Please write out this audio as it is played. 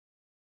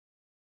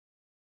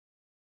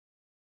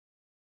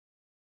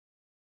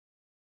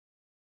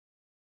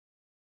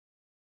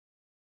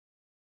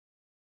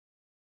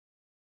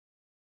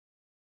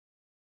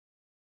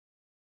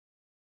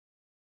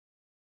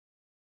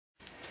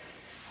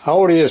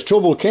Howdy, it's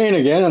tubalcain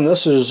again, and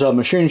this is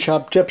Machine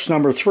Shop Tips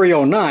number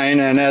 309,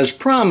 and as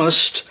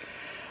promised,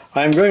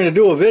 I'm going to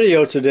do a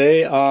video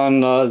today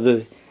on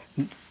the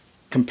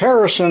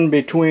comparison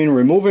between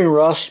removing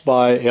rust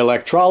by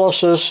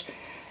electrolysis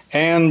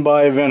and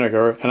by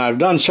vinegar, and I've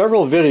done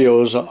several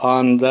videos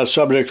on that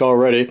subject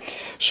already,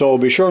 so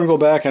be sure and go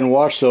back and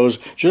watch those.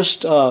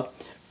 Just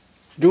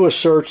do a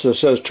search that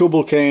says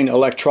tubalcain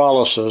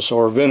electrolysis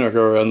or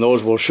vinegar, and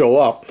those will show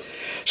up.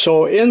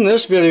 So in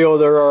this video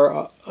there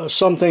are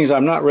some things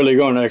I'm not really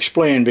going to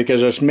explain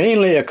because it's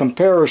mainly a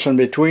comparison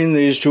between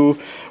these two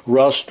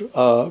rust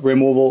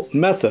removal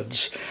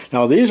methods.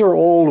 Now these are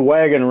old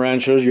wagon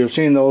wrenches. You've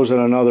seen those in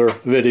another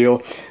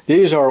video.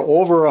 These are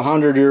over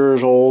 100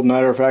 years old.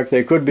 Matter of fact,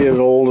 they could be as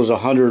old as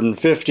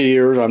 150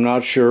 years, I'm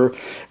not sure,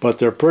 but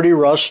they're pretty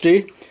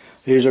rusty.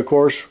 These of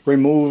course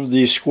remove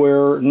the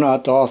square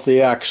nut off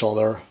the axle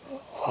there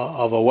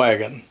of a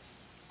wagon,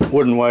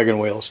 wooden wagon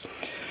wheels.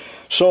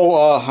 So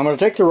I'm going to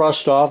take the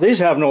rust off. These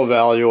have no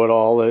value at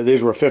all.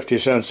 These were 50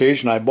 cents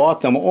each, and I bought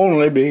them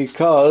only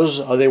because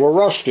they were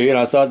rusty, and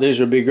I thought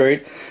these would be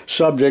great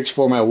subjects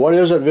for my What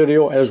Is It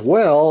video as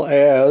well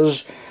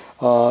as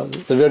the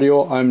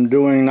video I'm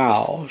doing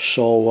now.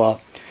 So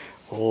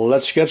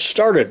let's get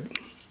started.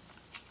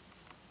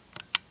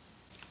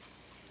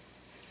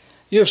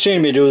 You've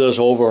seen me do this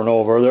over and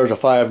over. There's a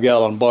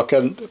 5-gallon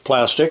bucket,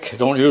 plastic,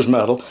 don't use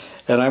metal.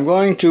 And I'm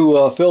going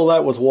to fill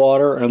that with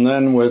water and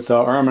then with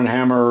Arm &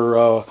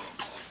 Hammer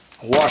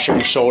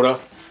washing soda.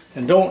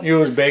 And don't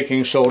use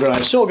baking soda. And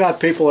I still got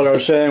people that are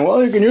saying,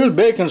 well, you can use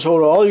baking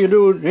soda. All you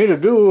need to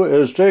do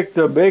is take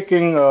the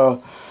baking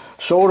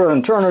soda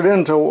and turn it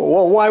into,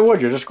 well, why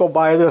would you? Just go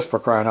buy this, for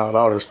crying out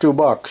loud. It's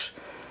 $2.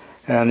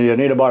 And you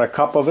need about a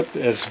cup of it.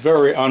 It's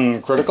very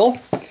uncritical.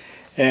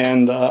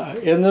 And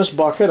in this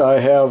bucket I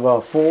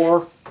have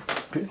 4,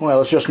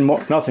 well, it's just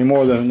nothing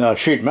more than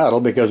sheet metal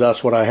because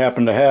that's what I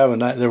happen to have,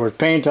 and there was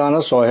paint on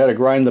it, so I had to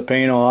grind the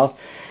paint off.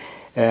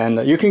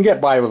 And you can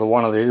get by with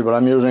one of these, but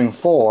I'm using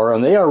 4,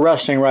 and they are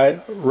resting,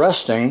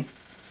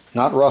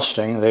 not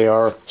rusting, they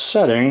are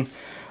setting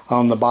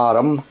on the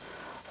bottom.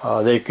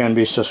 They can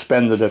be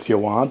suspended if you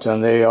want,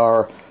 and they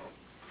are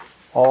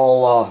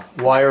all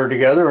wired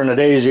together in a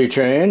daisy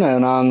chain.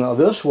 And on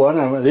this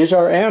one, these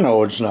are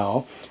anodes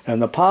now,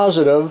 and the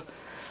positive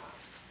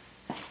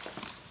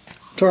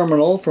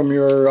terminal from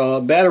your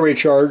battery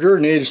charger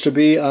needs to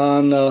be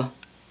on,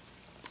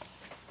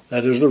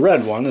 that is the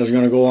red one, is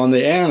going to go on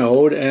the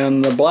anode,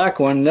 and the black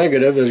one,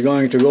 negative, is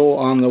going to go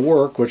on the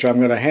work, which I'm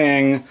going to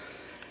hang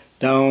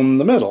down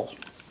the middle.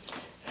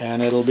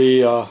 And it'll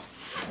be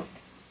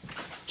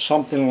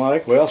something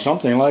like, well,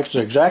 something like,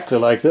 exactly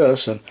like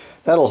this, and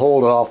that'll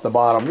hold it off the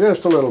bottom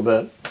just a little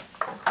bit.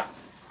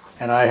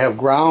 And I have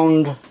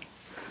ground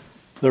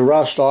the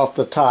rust off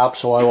the top,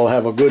 so I will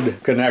have a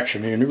good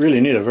connection. You really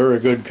need a very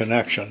good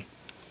connection.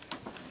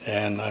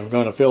 And I'm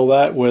going to fill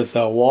that with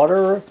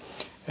water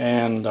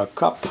and a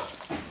cup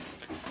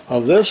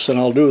of this, and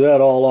I'll do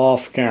that all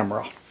off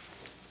camera.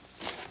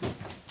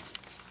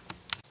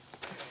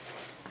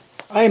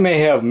 I may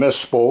have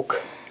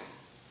misspoke.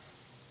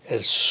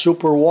 It's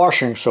super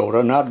washing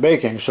soda, not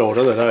baking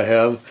soda, that I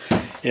have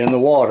in the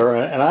water.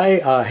 And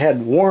I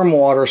had warm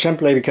water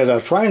simply because I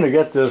was trying to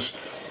get this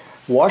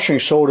washing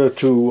soda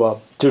to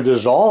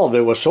dissolve.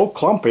 It was so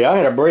clumpy I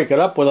had to break it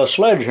up with a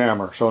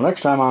sledgehammer. So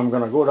next time I'm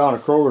going to go down to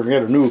Kroger and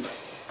get a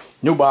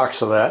new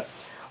box of that.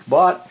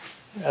 But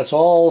that's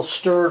all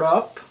stirred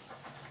up,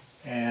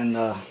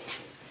 and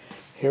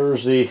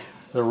here's the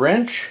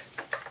wrench.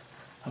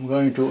 I'm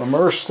going to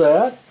immerse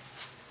that.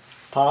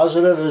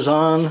 Positive is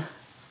on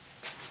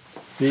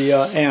the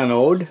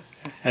anode.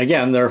 And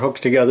again, they're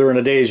hooked together in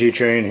a daisy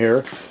chain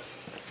here.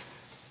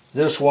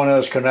 This one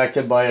is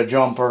connected by a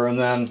jumper, and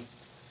then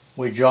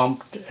we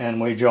jumped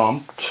and we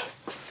jumped.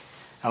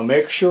 Now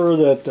make sure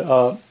that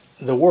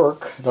the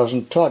work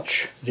doesn't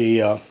touch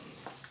the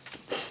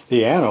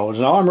anodes.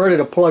 Now I'm ready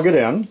to plug it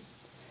in.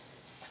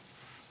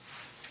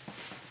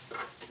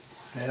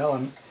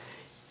 Well,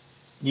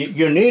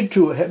 you need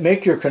to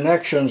make your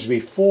connections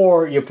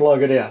before you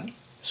plug it in,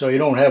 so you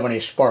don't have any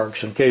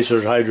sparks in case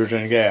there's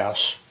hydrogen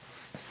gas.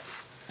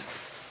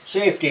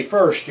 Safety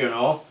first, you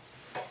know.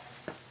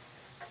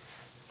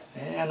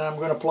 And I'm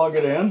going to plug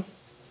it in.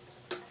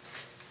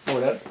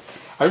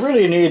 I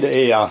really need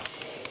a,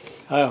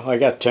 I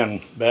got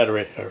 10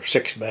 battery, or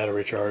 6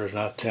 battery chargers,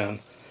 not 10.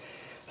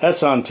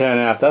 That's on 10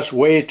 amp. That's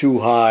way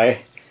too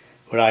high,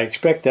 but I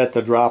expect that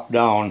to drop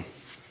down.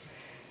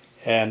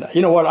 And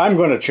you know what? I'm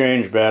going to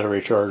change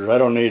battery chargers. I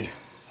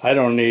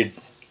don't need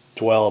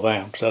 12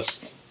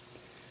 amps.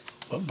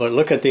 But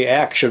look at the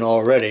action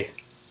already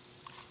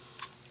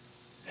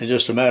in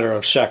just a matter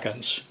of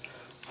seconds.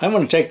 I'm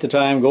going to take the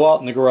time, go out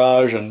in the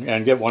garage,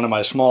 and get one of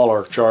my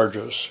smaller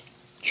chargers,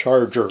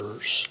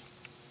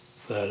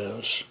 that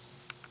is.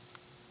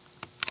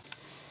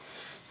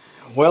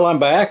 Well, I'm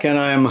back, and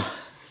I'm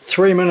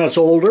 3 minutes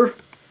older.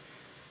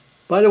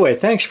 By the way,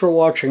 thanks for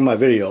watching my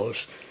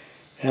videos.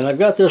 And I've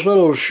got this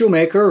little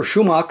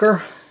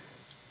Schumacher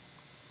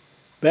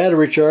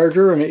battery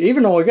charger, and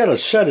even though I got it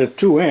set at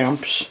 2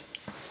 amps,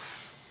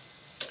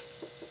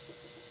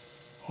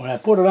 When I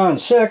put it on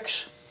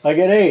 6, I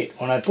get 8.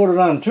 When I put it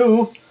on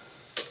 2,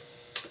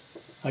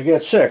 I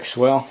get 6.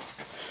 Well,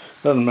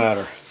 doesn't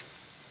matter.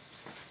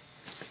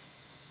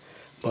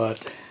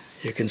 But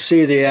you can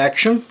see the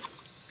action.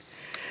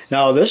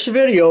 Now this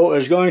video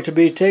is going to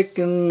be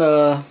taken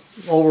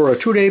over a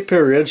 2-day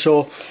period,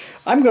 so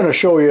I'm going to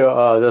show you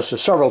this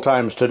several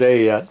times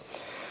today yet.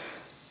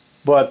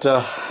 But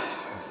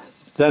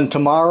then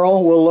tomorrow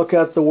we'll look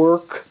at the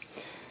work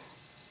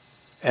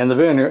and the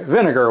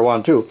vinegar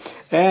one too.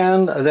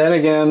 And then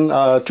again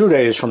 2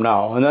 days from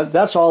now. And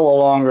that's all the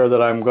longer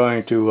that I'm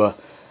going to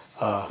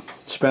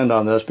spend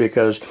on this,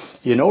 because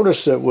you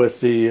notice that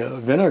with the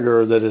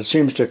vinegar that it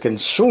seems to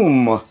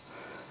consume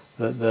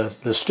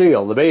the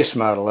steel, the base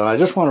metal, and I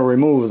just want to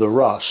remove the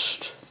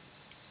rust.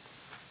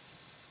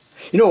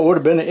 You know, it would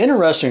have been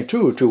interesting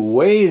too to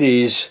weigh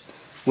these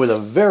with a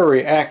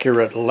very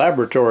accurate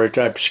laboratory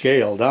type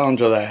scale down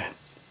to the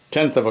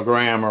 1/10 of a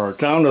gram or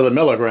down to the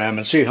milligram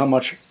and see how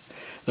much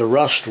the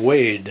rust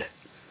weighed.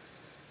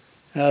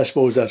 I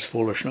suppose that's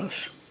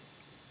foolishness.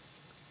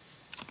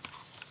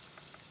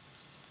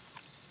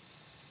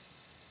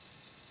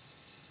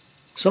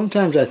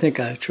 Sometimes I think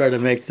I try to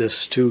make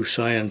this too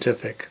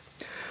scientific.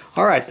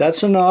 Alright,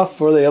 that's enough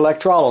for the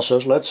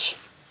electrolysis.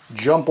 Let's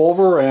jump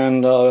over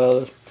and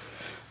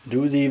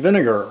do the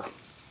vinegar.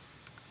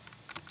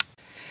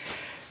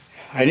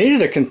 I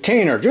needed a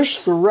container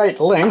just the right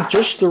length,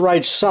 just the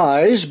right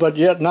size, but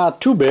yet not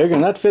too big,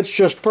 and that fits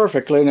just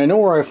perfectly. And I know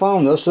where I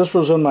found this. This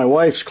was in my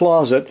wife's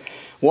closet,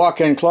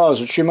 walk-in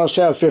closet. She must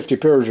have 50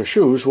 pairs of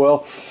shoes.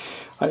 Well,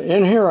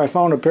 in here I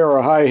found a pair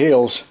of high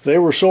heels. They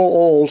were so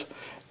old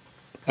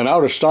and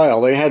out of style.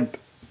 They had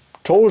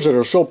toes that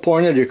are so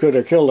pointed you could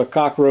have killed a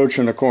cockroach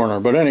in the corner.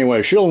 But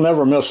anyway, she'll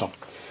never miss them.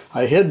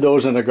 I hid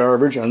those in the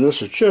garbage, and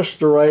this is just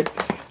the right.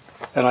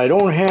 And I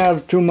don't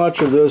have too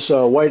much of this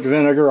white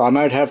vinegar. I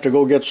might have to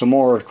go get some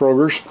more at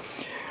Kroger's.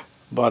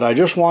 But I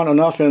just want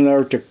enough in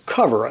there to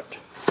cover it.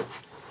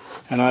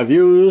 And I've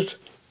used,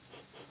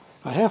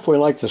 I halfway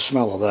like the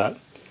smell of that,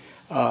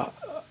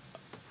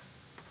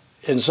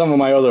 in some of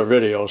my other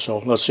videos. So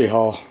let's see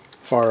how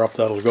far up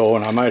that'll go.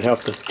 And I might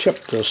have to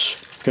tip this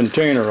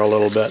container a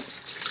little bit.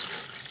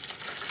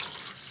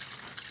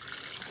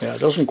 Yeah,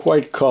 it doesn't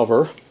quite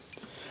cover.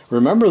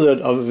 Remember that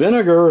a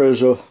vinegar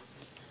is a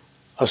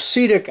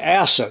acetic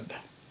acid.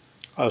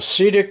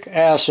 Acetic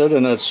acid,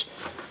 and it's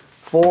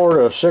 4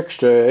 to 6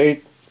 to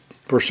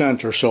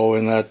 8% or so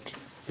in that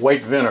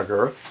white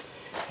vinegar.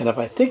 And if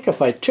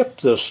I tip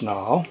this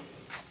now,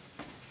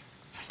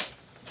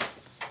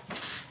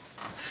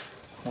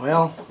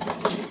 well,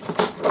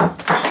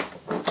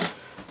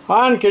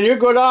 hon, can you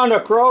go down to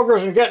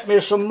Kroger's and get me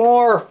some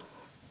more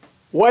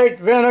white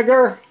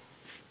vinegar?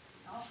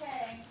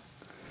 Okay.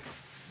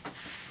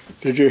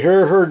 Did you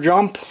hear her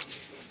jump?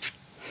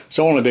 It's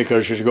only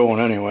because she's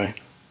going anyway.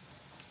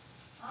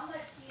 How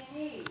much do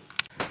you need?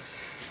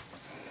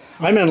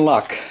 I'm in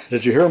luck.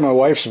 Did you hear my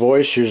wife's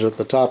voice? She's at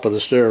the top of the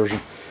stairs.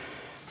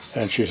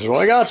 And she says, well,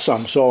 I got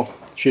some. So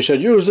she said,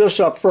 use this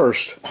up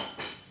first.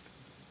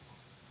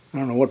 I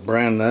don't know what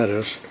brand that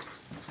is.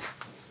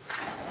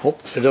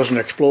 Hope it doesn't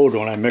explode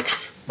when I mix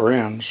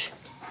brands.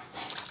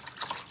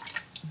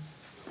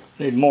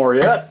 Need more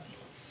yet.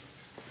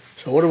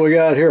 So what do we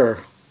got here?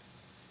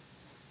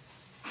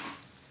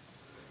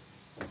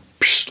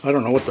 I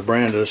don't know what the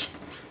brand is.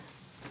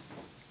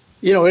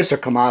 You know, it's a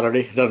commodity.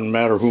 It doesn't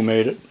matter who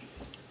made it.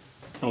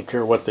 I don't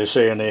care what they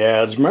say in the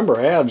ads. Remember,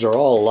 ads are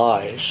all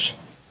lies.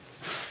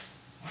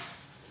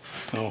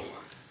 Oh.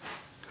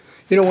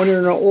 You know, when you're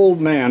an old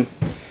man,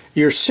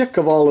 you're sick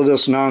of all of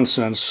this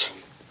nonsense.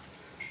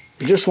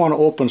 You just want to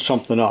open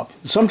something up.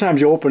 Sometimes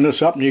you open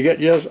this up and you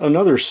get yet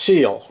another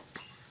seal.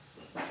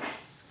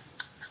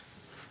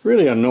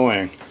 Really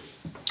annoying.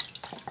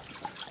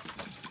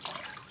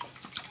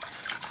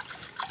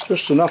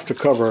 Just enough to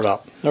cover it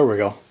up. There we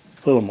go.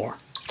 A little more.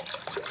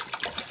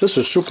 This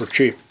is super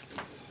cheap.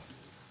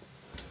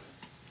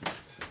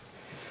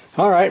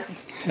 Alright,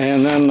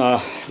 and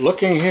then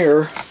looking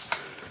here,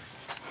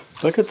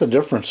 look at the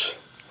difference.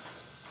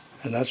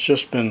 And that's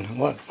just been,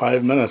 what,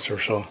 5 minutes or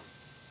so.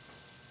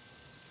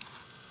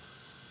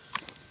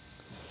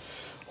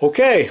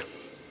 Okay,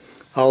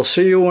 I'll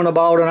see you in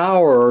about an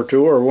hour or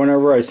two, or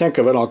whenever I think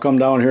of it. I'll come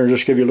down here and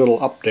just give you a little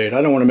update.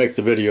 I don't want to make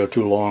the video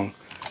too long.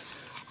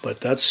 But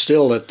that's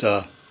still at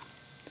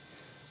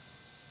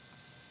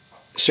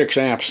 6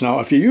 amps.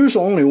 Now, if you use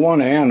only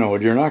one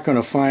anode, you're not going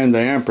to find the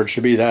amperage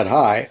to be that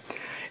high.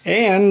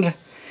 And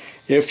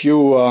if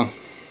you, let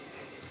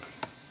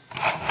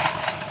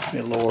me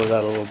lower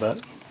that a little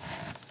bit.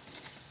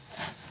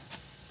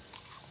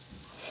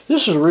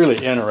 This is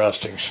really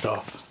interesting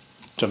stuff,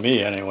 to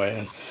me anyway.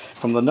 And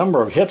from the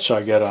number of hits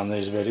I get on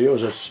these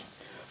videos, it's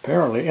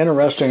apparently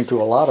interesting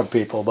to a lot of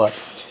people. But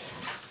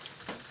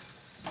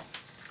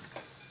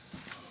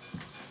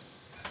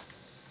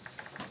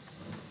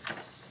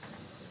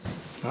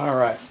all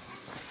right,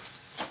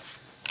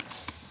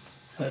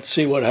 let's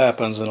see what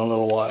happens in a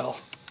little while.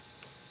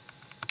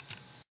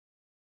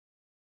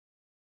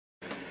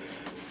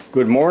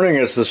 Good morning.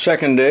 It's the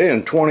second day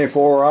and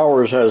 24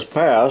 hours has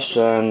passed,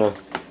 and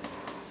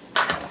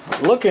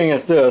looking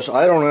at this,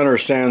 I don't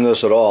understand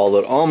this at all,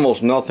 that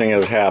almost nothing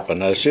has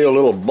happened. I see a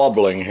little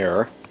bubbling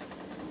here,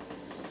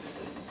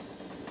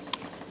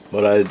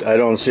 but I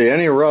don't see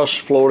any rust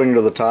floating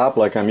to the top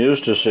like I'm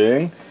used to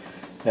seeing.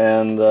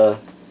 And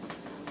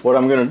what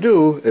I'm going to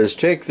do is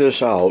take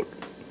this out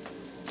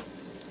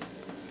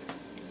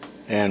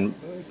and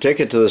take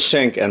it to the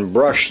sink and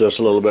brush this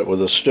a little bit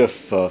with a stiff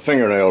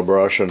fingernail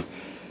brush and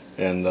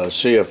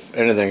see if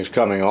anything's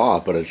coming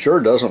off, but it sure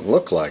doesn't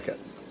look like it.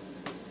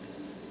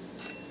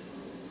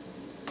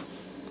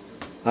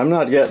 I'm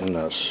not getting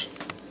this.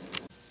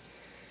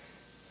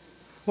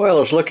 Well,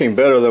 it's looking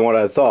better than what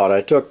I thought. I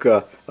took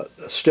a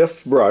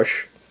stiff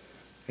brush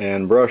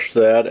and brushed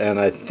that, and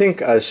I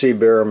think I see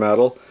bare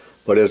metal,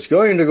 but it's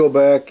going to go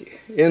back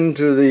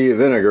into the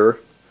vinegar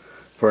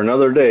for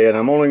another day, and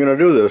I'm only going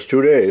to do this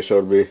 2 days, so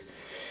it'll be.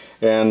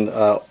 And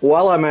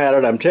while I'm at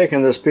it, I'm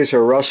taking this piece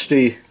of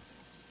rusty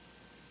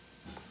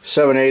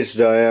 7/8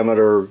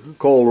 diameter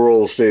cold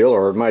rolled steel,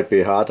 or it might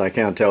be hot, I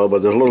can't tell,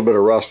 but there's a little bit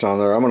of rust on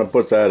there. I'm going to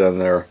put that in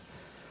there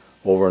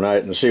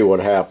overnight and see what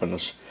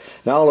happens.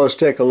 Now let's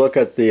take a look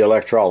at the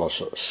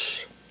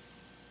electrolysis.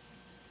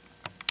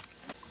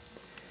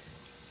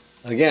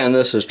 Again,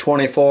 this is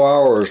 24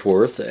 hours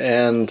worth,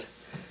 and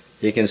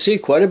you can see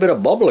quite a bit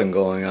of bubbling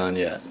going on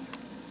yet.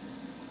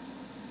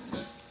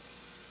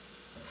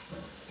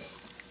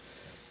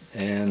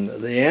 And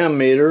the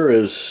ammeter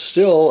is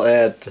still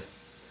at,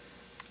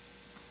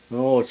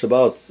 oh, it's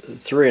about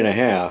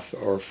 3.5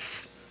 or a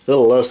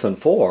little less than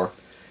 4,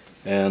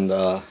 and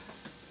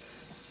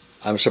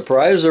I'm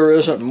surprised there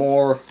isn't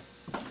more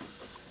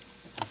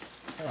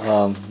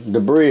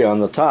debris on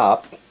the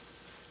top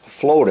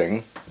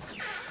floating,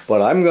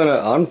 but I'm going to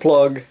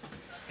unplug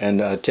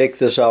and take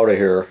this out of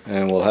here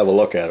and we'll have a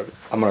look at it.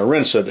 I'm going to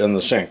rinse it in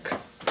the sink.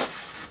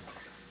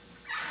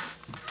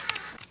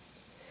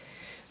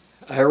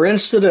 I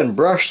rinsed it and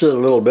brushed it a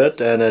little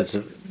bit, and it's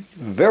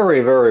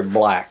very, very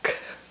black.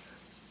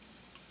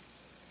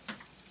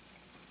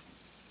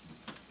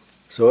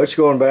 So it's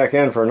going back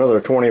in for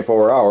another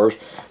 24 hours,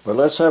 but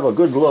let's have a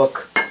good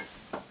look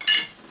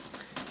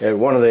at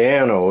one of the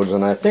anodes,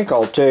 and I think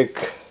I'll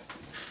take,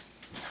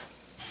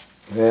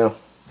 yeah,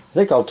 I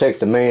think I'll take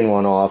the main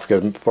one off,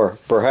 because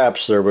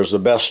perhaps there was the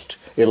best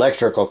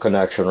electrical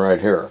connection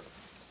right here.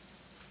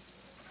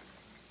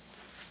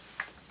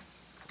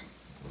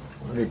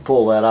 Let me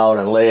pull that out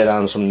and lay it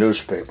on some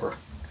newspaper.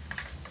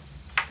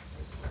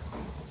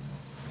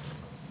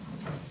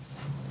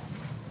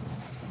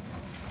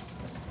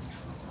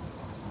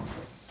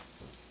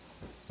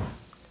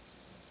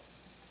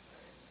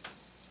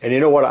 And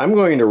you know what, I'm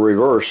going to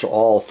reverse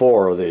all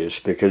 4 of these,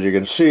 because you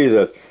can see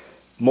that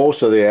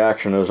most of the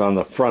action is on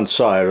the front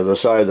side, or the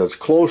side that's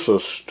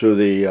closest to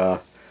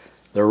the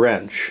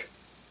wrench.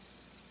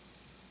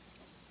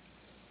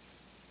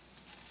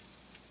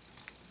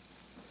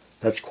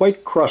 That's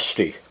quite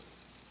crusty.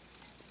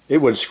 It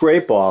would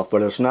scrape off,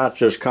 but it's not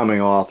just coming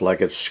off like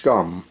it's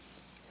scum.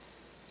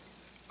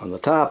 On the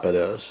top it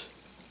is,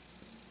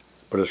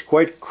 but it's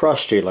quite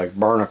crusty like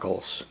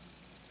barnacles.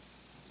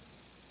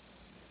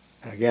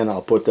 Again,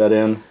 I'll put that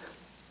in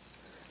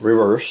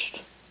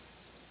reversed.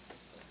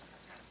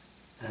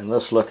 And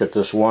let's look at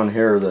this one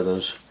here that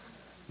is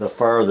the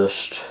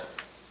farthest,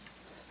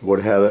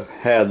 would have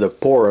had the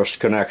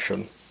poorest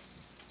connection.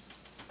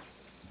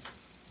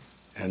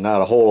 And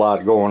not a whole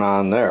lot going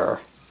on there.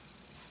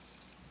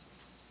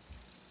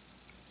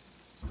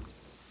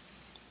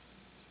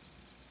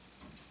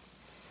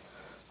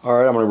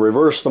 Alright, I'm going to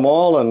reverse them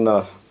all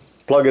and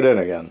plug it in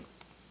again.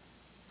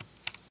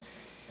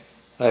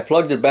 I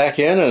plugged it back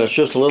in, and it's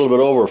just a little bit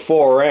over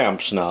 4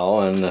 amps now,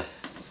 and a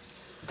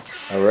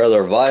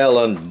rather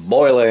violent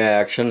boiling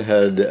action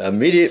had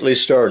immediately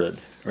started.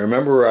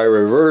 Remember, I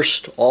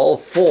reversed all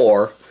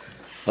 4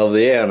 of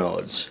the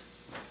anodes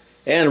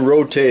and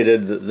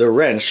rotated the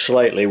wrench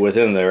slightly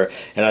within there.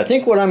 And I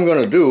think what I'm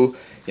going to do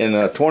in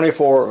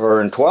 24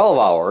 or in 12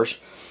 hours,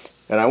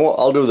 and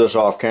I'll do this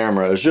off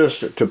camera, is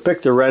just to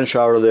pick the wrench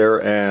out of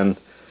there and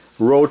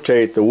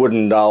rotate the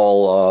wooden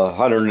dowel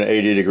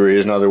 180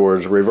 degrees, in other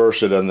words,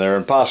 reverse it in there,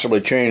 and possibly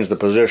change the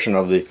position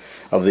of the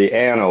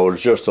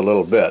anodes just a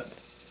little bit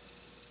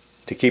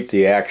to keep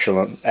the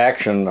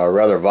action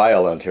rather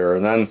violent here.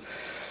 And then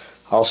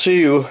I'll see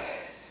you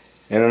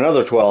in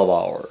another 12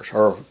 hours,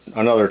 or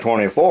another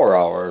 24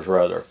 hours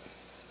rather.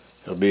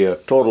 It'll be a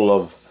total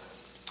of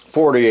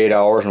 48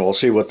 hours, and we'll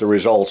see what the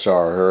results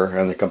are here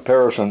and the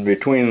comparison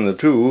between the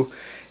two.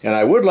 And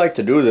I would like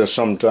to do this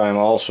sometime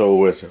also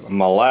with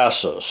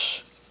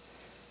molasses,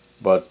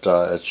 but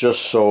it's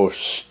just so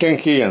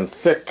stinky and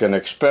thick and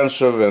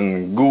expensive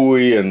and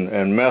gooey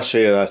and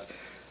messy that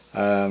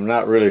I'm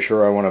not really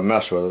sure I want to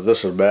mess with it.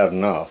 This is bad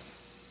enough.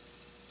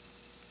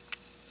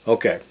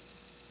 Okay,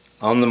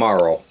 on the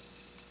morrow.